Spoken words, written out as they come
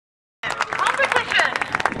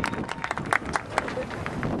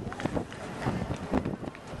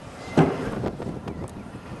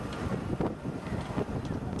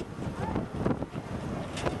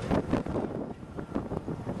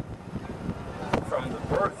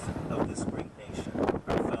birth of this great nation,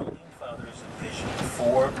 our founding fathers envisioned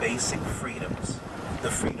four basic freedoms: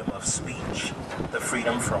 the freedom of speech, the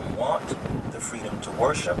freedom from want, the freedom to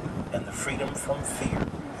worship, and the freedom from fear.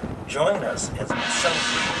 Join us as we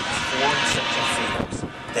celebrate these four essential freedoms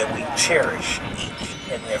that we cherish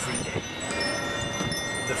each and every day.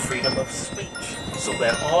 The freedom of speech, so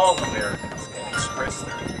that all Americans can express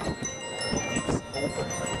their beliefs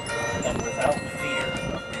openly and without fear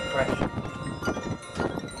of repression.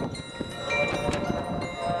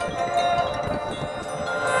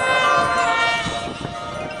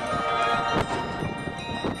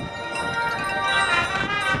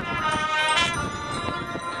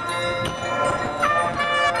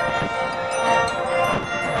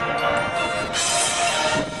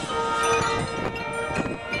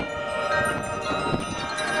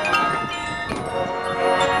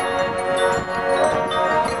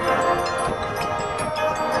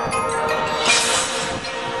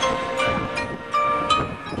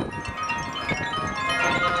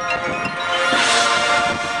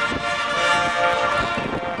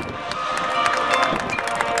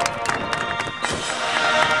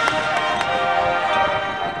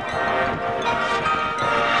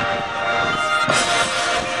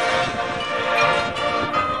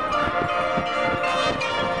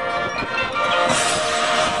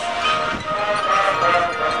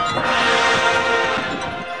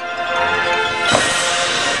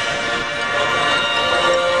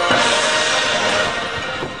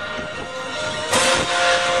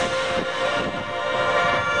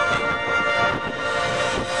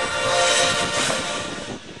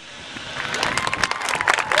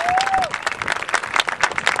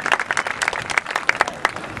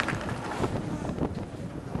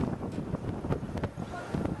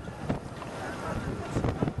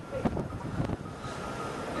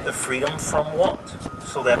 The freedom from want,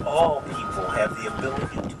 so that all people have the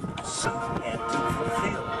ability to pursue and to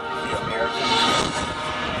fulfill the American dream.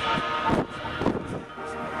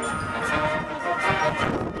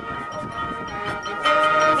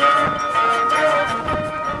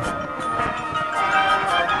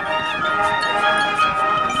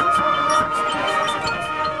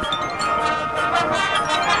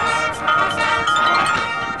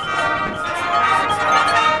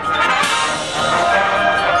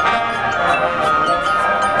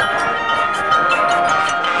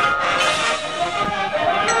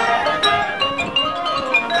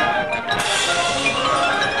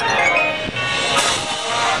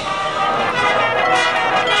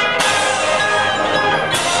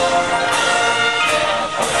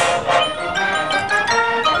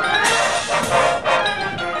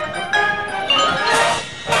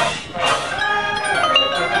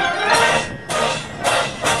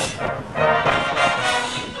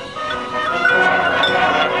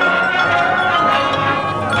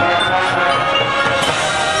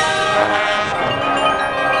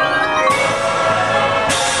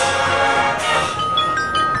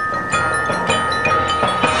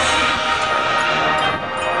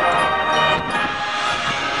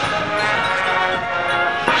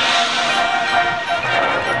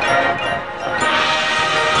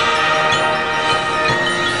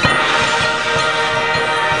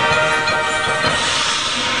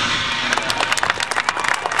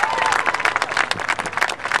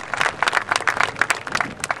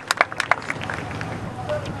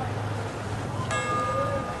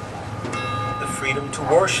 Freedom to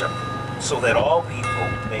worship, so that all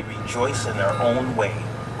people may rejoice in their own way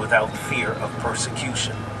without fear of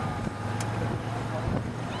persecution.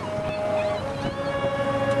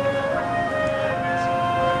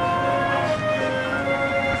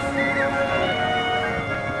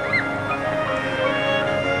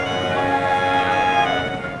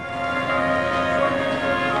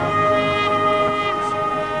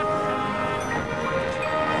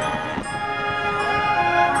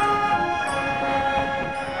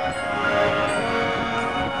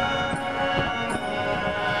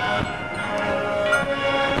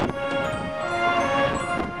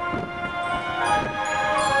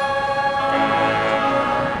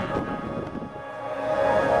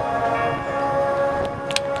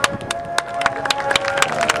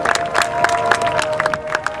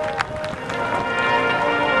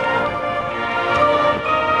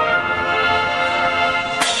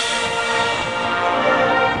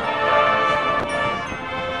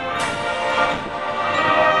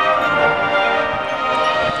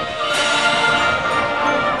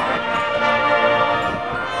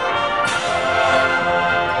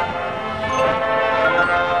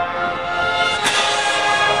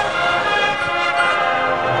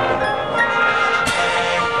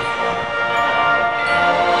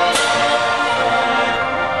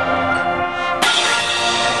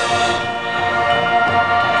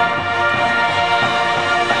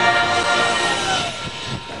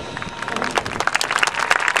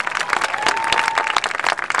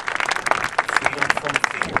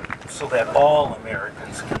 so that all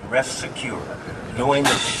Americans can rest secure, knowing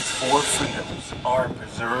that these four freedoms are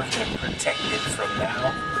preserved and protected from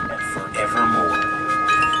now and forevermore.